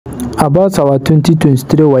about our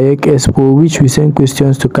 2023 WAEC Expo, which we send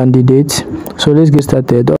questions to candidates. So let's get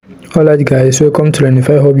started. Alright guys, welcome to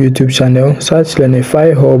Learnify Hub YouTube channel. Search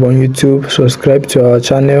Learnify Hub on YouTube, subscribe to our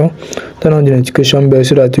channel, turn on the notification bell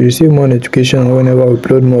so that you receive more notifications whenever we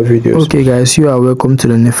upload more videos. Okay guys, you are welcome to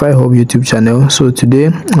Learnify Hub YouTube channel. So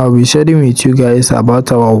today I'll be sharing with you guys about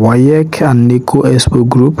our WAEC and NECO Expo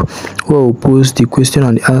group, where we'll post the question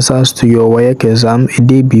and the answers to your WAEC exam a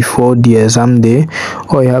day before the exam day.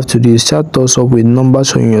 All you have to do is chat us up with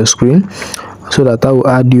numbers on your screen, so that I will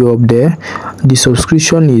add you up there. The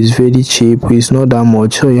subscription is very cheap, it's not that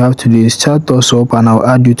much. So you have to do is chat us up and I'll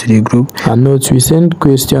add you to the group. And note, we send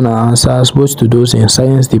question and answers both to those in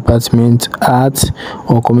science department, art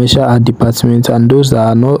or commercial art department, and those that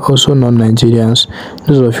are not also non-Nigerians.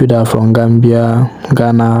 Those of you that are from Gambia,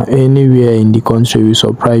 Ghana, anywhere in the country, will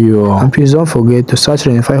surprise you all. And please don't forget to search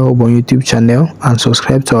Learnify Hub on YouTube channel and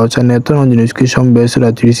subscribe to our channel. Turn on the notification bell so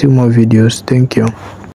that you receive more videos. Thank you.